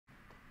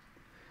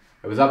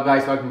Hey, what's up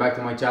guys, welcome back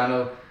to my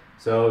channel.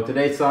 So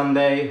today's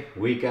Sunday,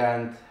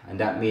 weekend, and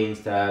that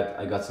means that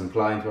I got some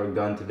client work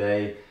done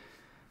today.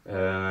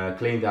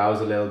 Cleaned the house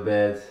a little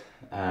bit,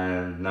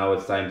 and now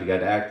it's time to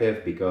get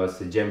active because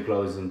the gym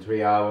closes in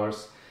 3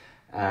 hours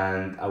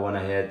and I want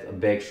to hit a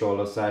big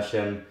shoulder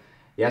session.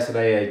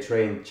 Yesterday I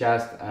trained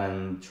chest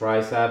and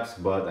triceps,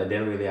 but I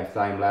didn't really have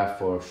time left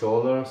for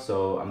shoulder,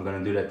 so I'm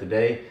gonna do that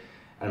today.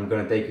 I'm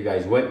gonna take you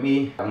guys with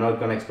me. I'm not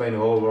gonna explain the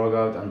whole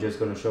workout, I'm just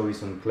gonna show you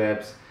some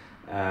clips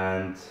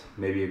and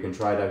maybe you can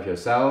try it out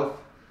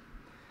yourself.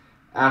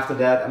 After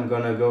that I'm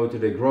gonna go to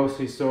the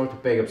grocery store to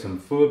pick up some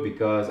food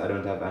because I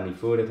don't have any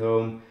food at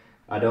home.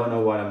 I don't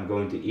know what I'm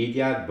going to eat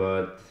yet,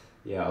 but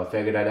yeah, I'll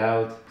figure that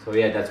out. So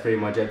yeah, that's pretty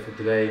much it for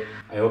today.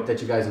 I hope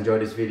that you guys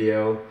enjoyed this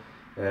video.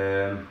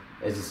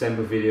 It's a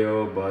simple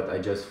video, but I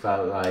just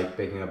felt like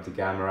picking up the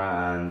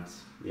camera and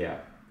yeah,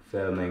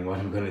 filming what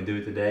I'm gonna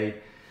do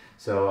today.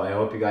 So I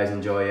hope you guys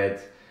enjoy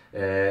it.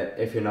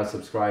 If you're not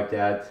subscribed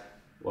yet,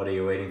 what are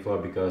you waiting for?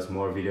 Because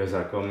more videos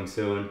are coming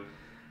soon.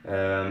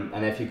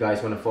 And if you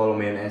guys want to follow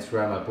me on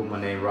Instagram, I'll put my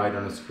name right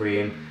on the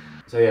screen.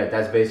 So yeah,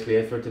 that's basically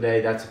it for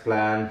today. That's the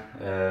plan.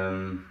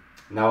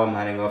 Now I'm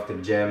heading off to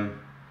the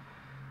gym.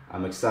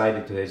 I'm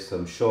excited to hit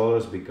some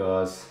shoulders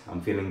because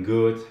I'm feeling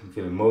good, I'm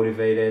feeling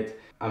motivated.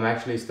 I'm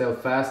actually still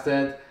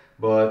fasted,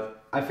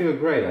 but I feel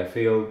great. I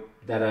feel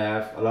that I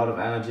have a lot of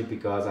energy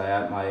because I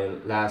had my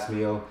last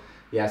meal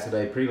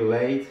yesterday pretty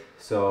late,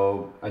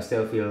 so I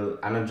still feel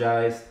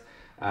energized.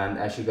 And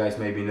as you guys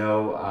maybe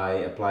know, I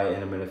apply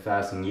intermittent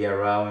fasting year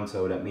round,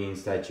 so that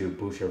means that you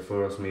push your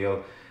first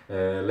meal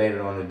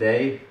later on the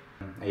day.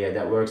 And yeah,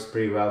 that works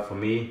pretty well for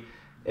me.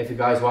 If you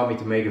guys want me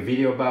to make a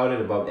video about it,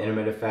 about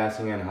intermittent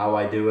fasting and how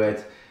I do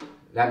it,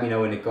 let me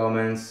know in the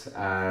comments,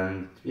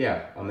 and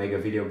yeah, I'll make a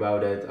video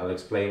about it. I'll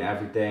explain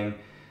everything,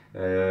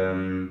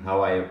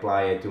 how I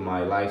apply it to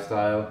my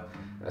lifestyle,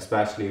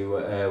 especially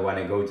when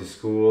I go to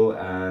school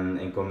and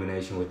in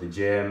combination with the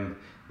gym,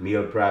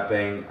 meal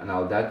prepping and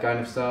all that kind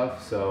of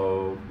stuff.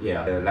 So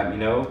yeah, let me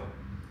know.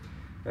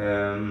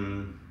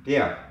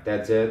 Yeah,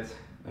 that's it.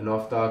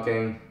 Enough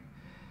talking.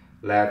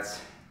 Let's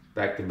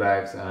pack the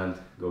bags and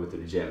go to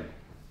the gym.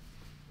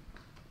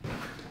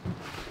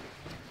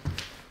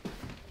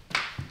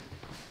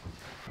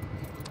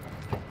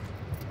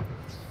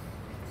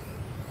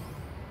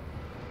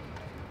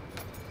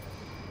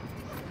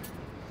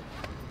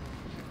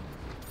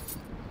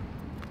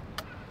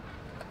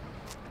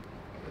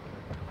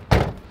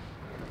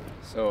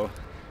 So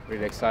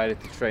really excited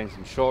to train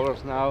some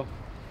shoulders now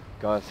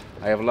because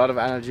I have a lot of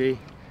energy,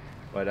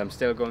 but I'm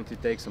still going to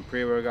take some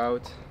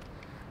pre-workout.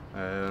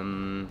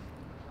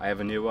 I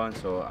have a new one,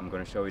 so I'm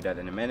going to show you that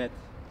in a minute.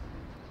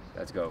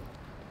 Let's go.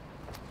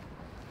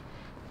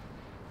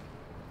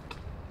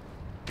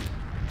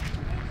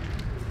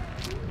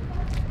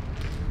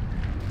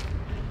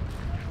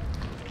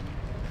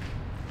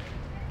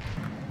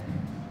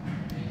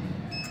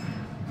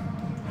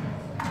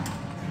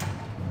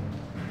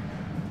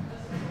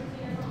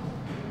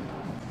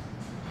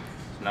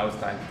 Now it's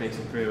time to take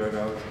some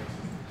pre-workout.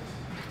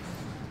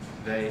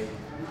 Today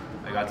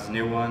I got this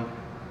new one,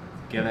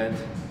 Gillet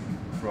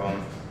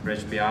from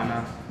Bridge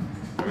Piana.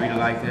 I really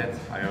liked it.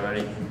 I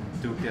already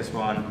took this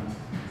one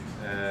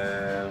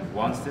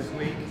once this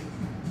week,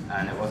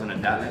 and it was in a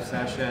deadlift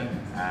session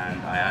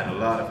and I had a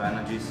lot of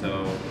energy,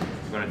 so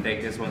I'm going to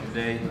take this one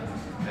today.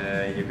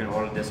 You can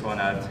order this one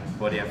at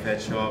Body and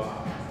Fit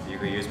Shop. You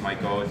can use my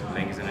code,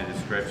 link is in the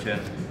description.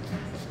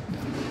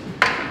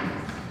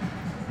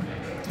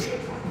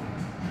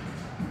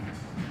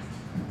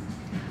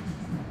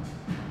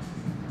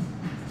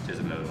 Just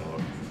a little more.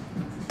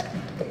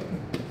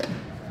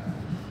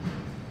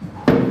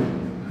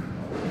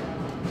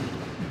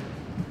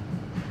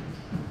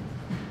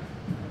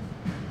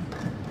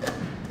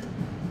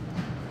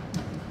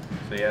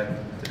 So yeah,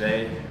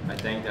 today I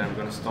think that I'm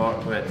going to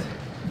start with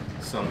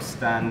some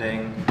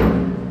standing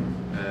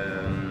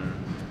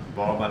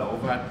barbell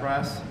overhead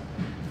press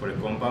for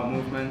the compound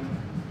movement.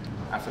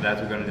 After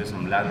that we're going to do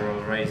some lateral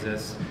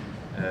raises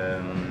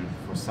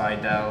for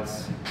side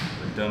delts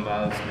with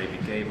dumbbells, maybe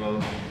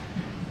cable,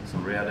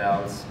 some rear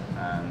delts,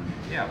 and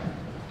yeah,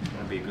 it's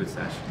going to be a good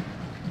session.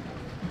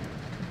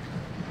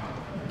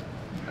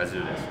 Let's do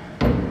this.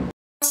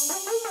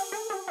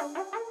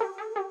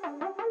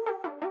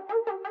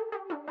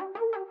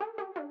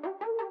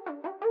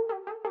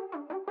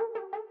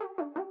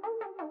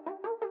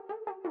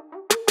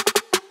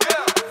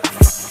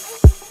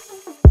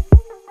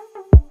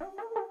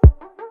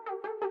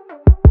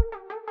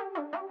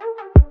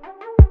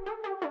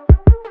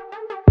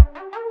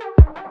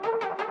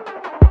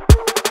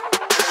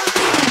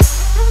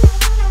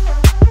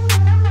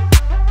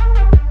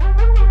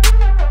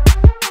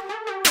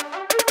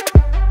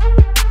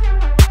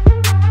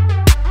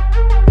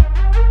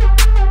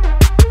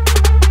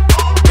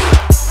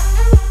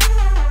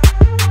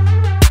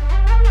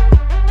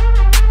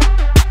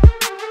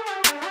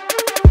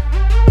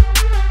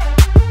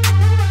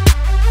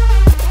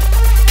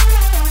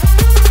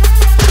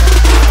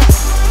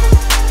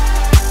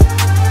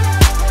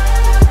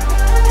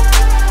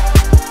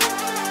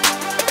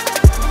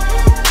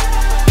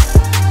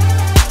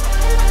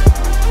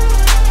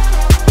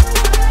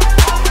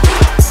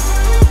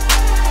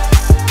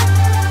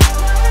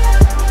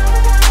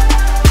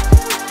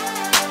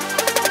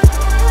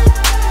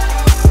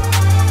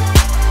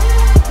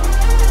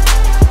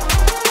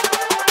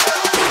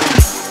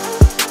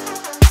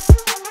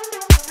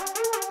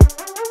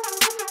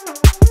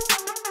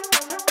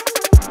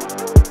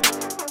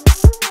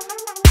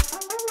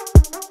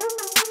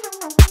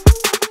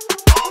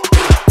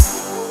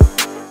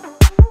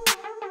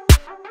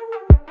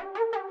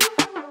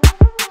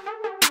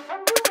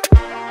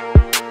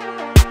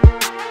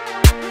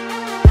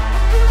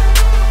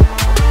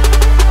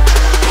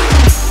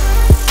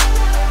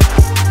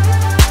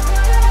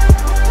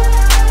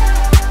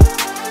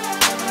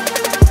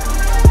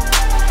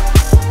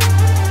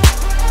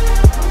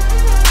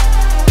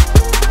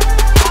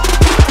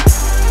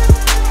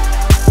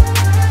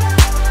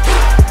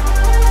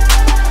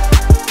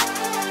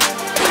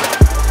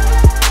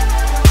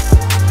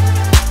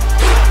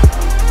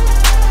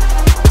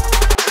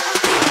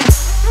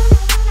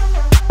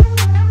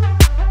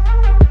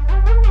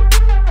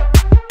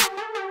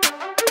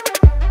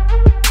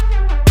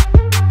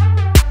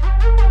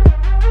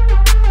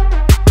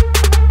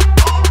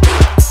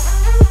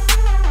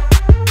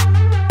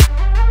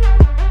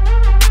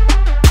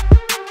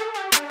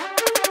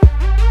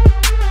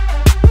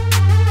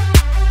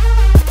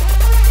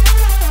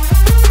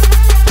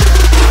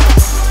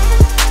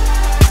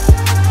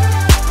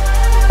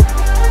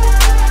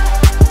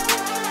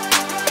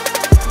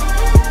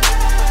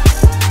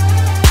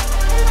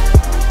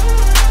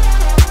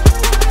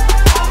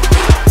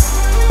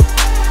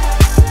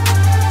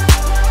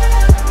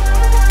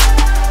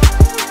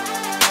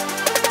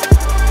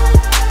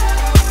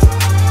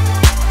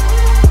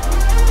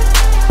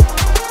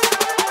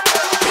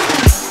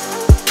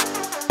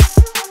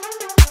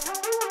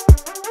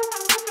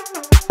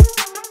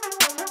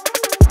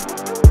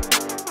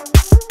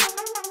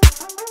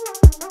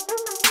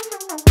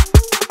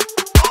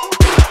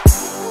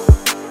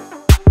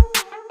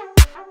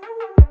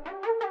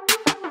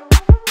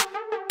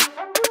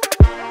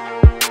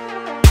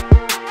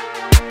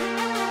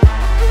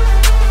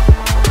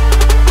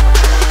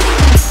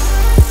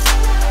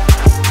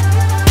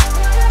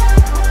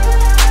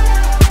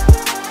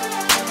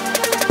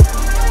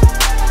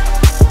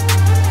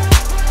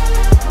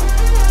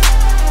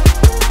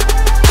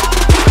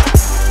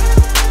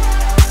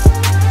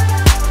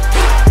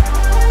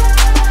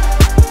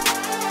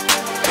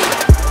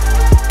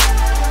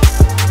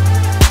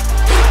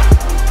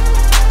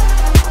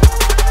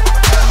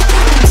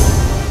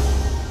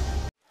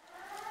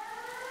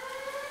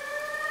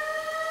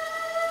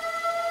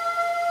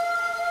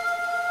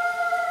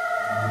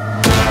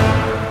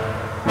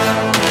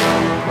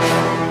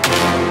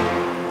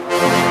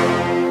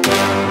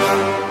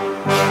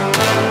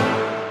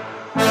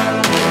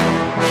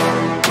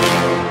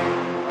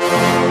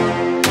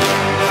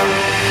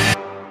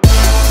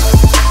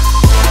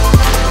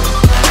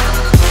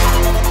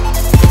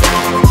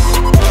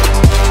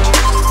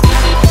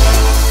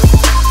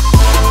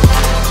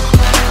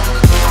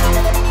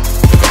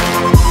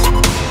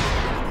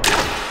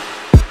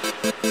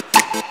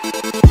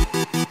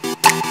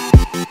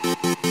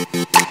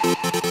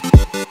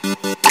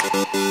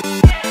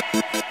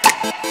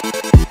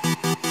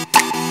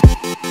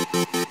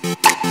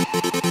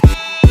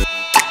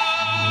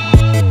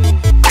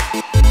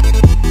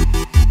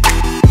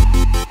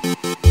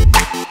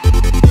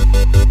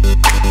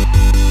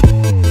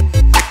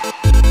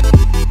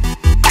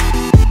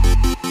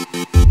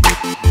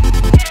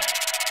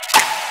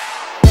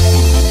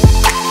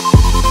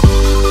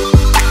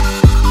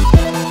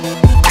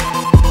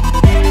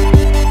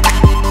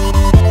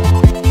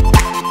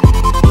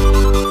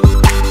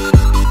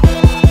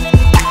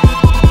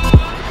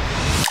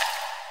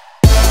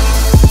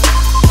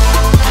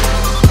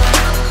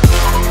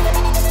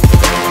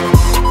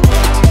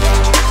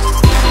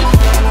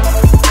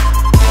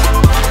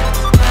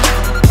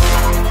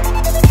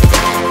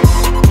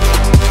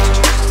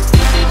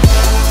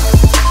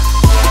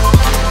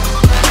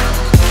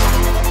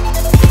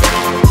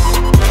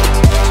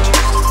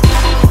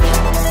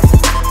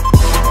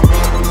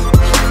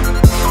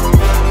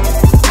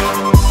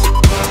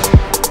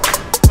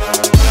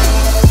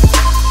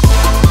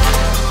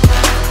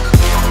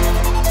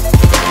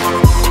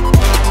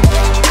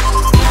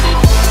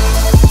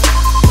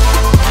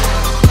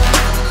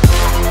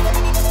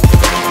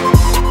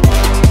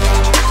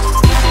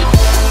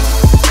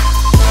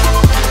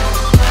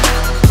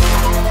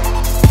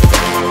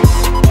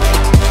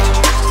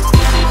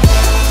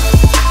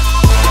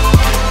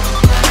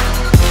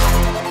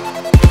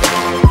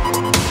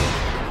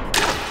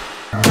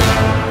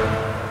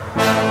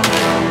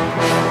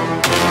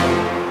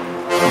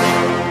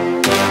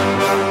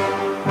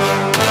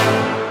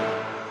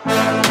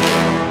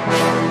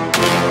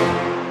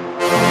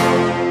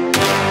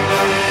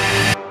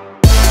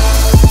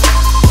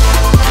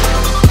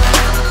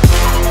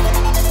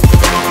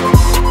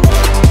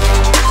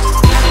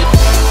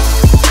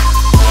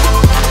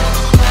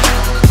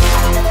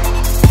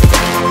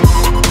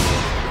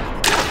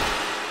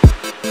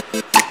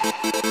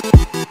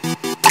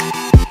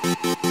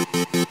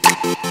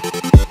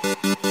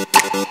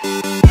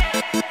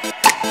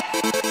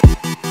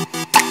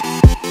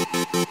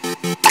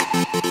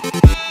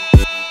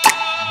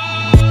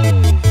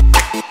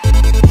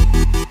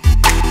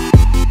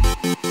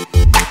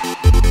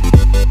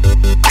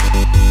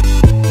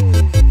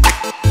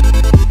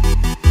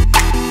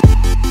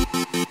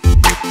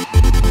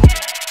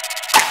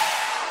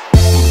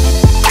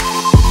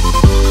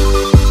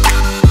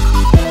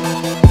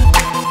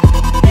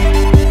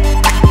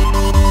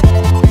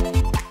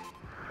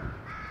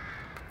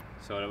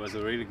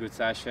 good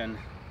session.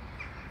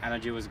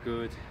 Energy was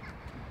good.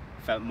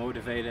 Felt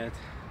motivated.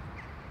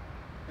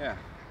 Yeah.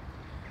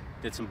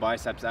 Did some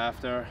biceps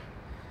after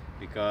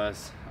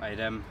because I did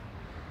them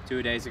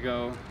 2 days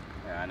ago,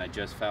 yeah, and I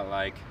just felt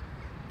like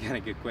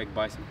getting a quick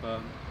bicep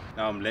pump.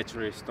 Now I'm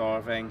literally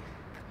starving.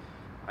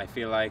 I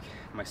feel like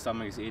my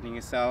stomach is eating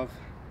itself.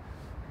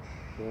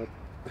 But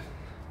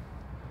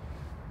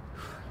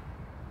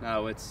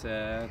now it's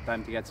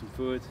time to get some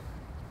food.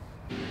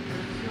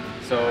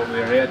 So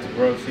we're here at the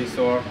grocery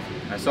store,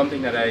 and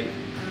something that I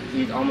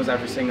eat almost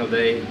every single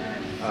day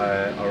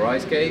are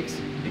rice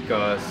cakes,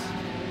 because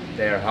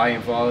they're high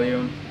in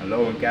volume and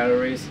low in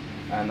calories,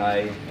 and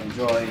I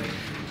enjoy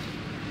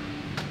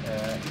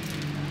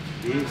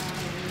these.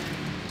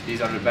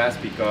 These are the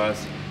best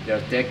because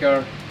they're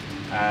thicker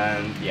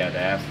and yeah, they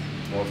have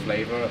more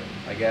flavor,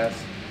 I guess.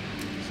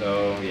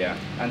 So yeah,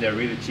 and they're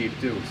really cheap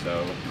too,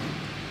 so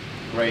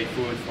great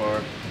food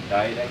for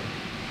dieting.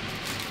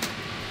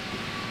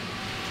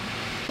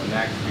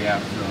 Next we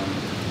have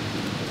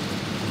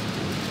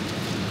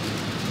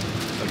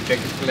some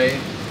chicken fillet.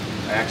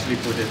 I actually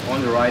put it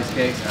on the rice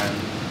cakes, and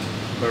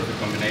perfect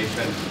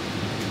combination.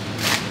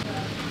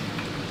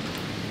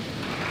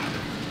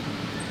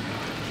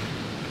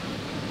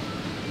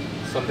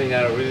 Something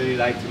that I really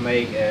like to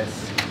make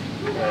is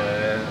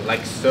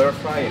like stir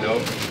fry, you know,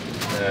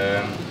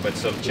 with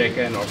some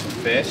chicken or some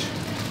fish,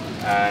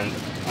 and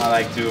I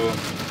like to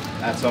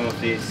add some of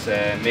these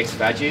mixed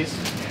veggies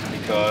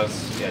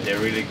because yeah, they're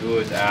really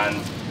good and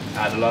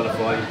add a lot of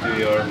volume to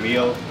your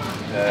meal,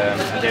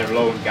 and they're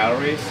low in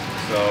calories,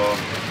 so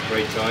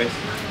great choice.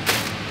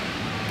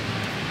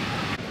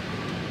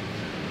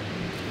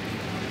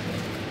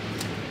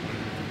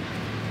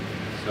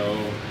 So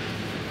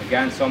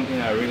again, something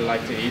I really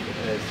like to eat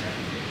is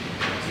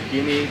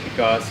zucchini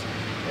because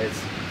it's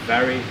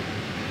very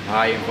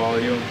high in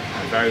volume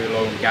and very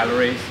low in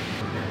calories.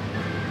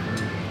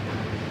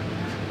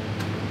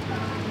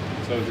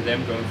 So today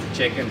I'm going for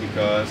chicken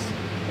because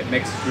it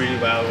mixes really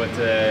well with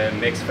the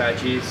mixed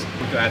veggies. I'm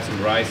going to add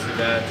some rice to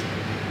that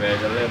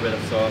with a little bit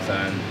of sauce,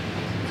 and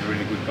it's a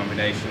really good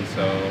combination.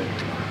 So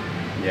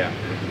yeah,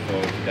 looking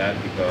forward to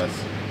that because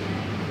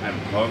I'm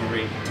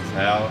hungry as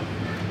hell.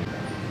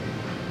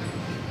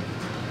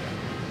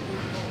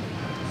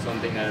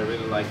 Something that I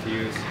really like to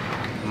use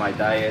in my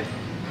diet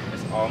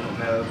is almond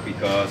milk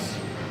because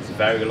it's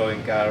very low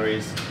in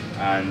calories,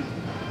 and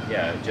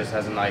yeah, it just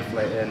has a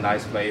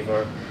nice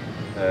flavor,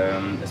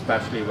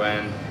 especially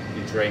when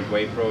you drink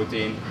whey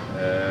protein.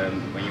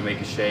 When you make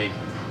a shake,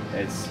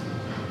 it's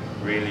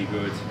really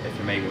good if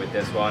you make it with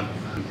this one.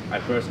 I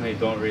personally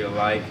don't really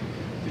like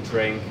to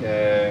drink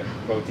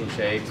protein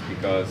shakes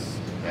because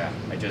yeah,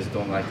 I just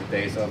don't like the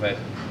taste of it.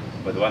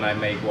 But when I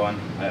make one,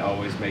 I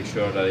always make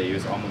sure that I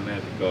use almond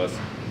milk because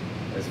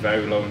it's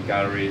very low in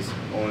calories,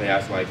 only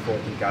has like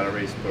 14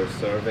 calories per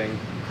serving.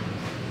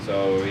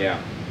 So yeah,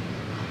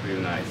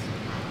 really nice.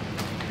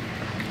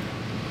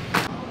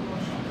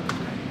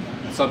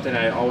 Something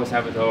I always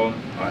have at home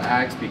are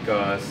eggs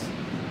because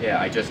yeah,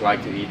 I just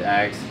like to eat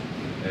eggs.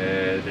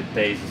 The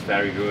taste is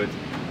very good,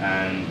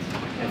 and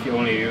if you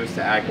only use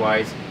the egg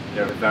whites,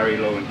 they're very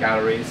low in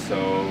calories.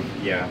 So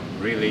yeah,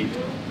 really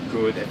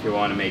good if you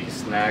want to make a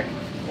snack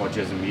or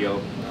just a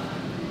meal.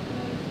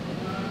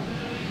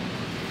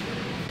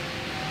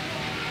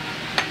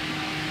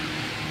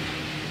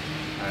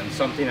 And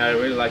something I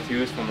really like to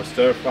use for my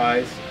stir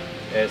fries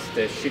is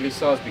the chili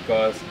sauce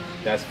because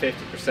that's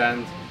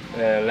 50%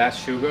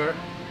 less sugar.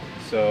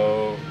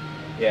 So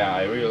yeah,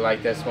 I really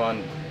like this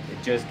one.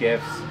 It just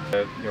gives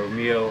your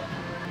meal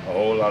a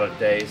whole lot of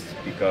taste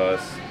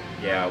because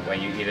yeah,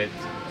 when you eat it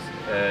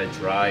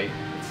dry,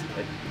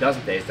 it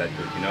doesn't taste that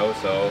good, you know.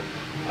 So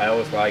I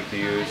always like to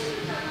use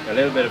a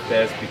little bit of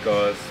this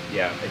because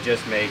yeah, it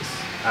just makes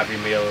every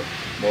meal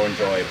more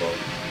enjoyable.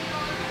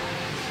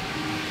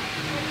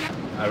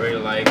 I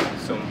really like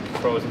some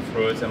frozen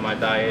fruits in my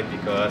diet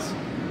because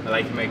I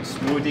like to make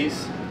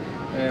smoothies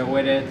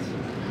with it,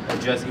 or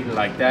just eat it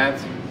like that,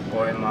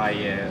 or in my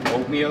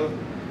oatmeal.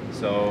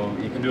 So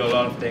you can do a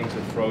lot of things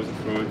with frozen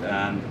fruit,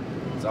 and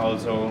it's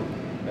also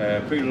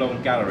pretty low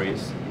in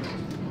calories.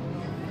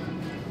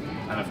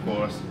 And of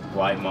course,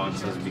 white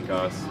monsters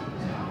because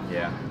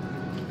yeah,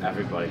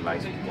 everybody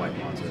likes white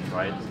monsters,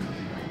 right?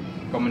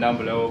 Comment down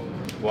below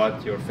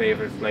what your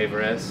favorite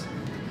flavor is.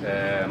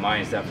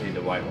 Mine is definitely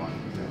the white one.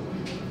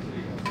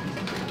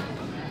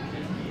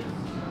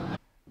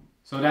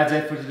 So that's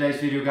it for today's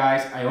video,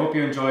 guys. I hope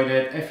you enjoyed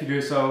it. If you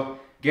do so,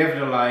 give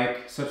it a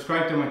like,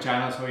 subscribe to my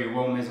channel so you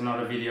won't miss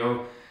another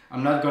video.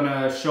 I'm not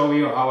gonna show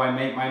you how I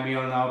make my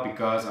meal now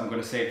because I'm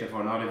gonna save it for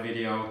another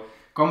video.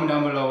 Comment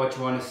down below what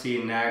you want to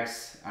see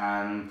next,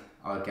 and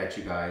I'll catch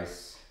you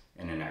guys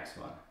in the next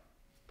one.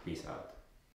 Peace out.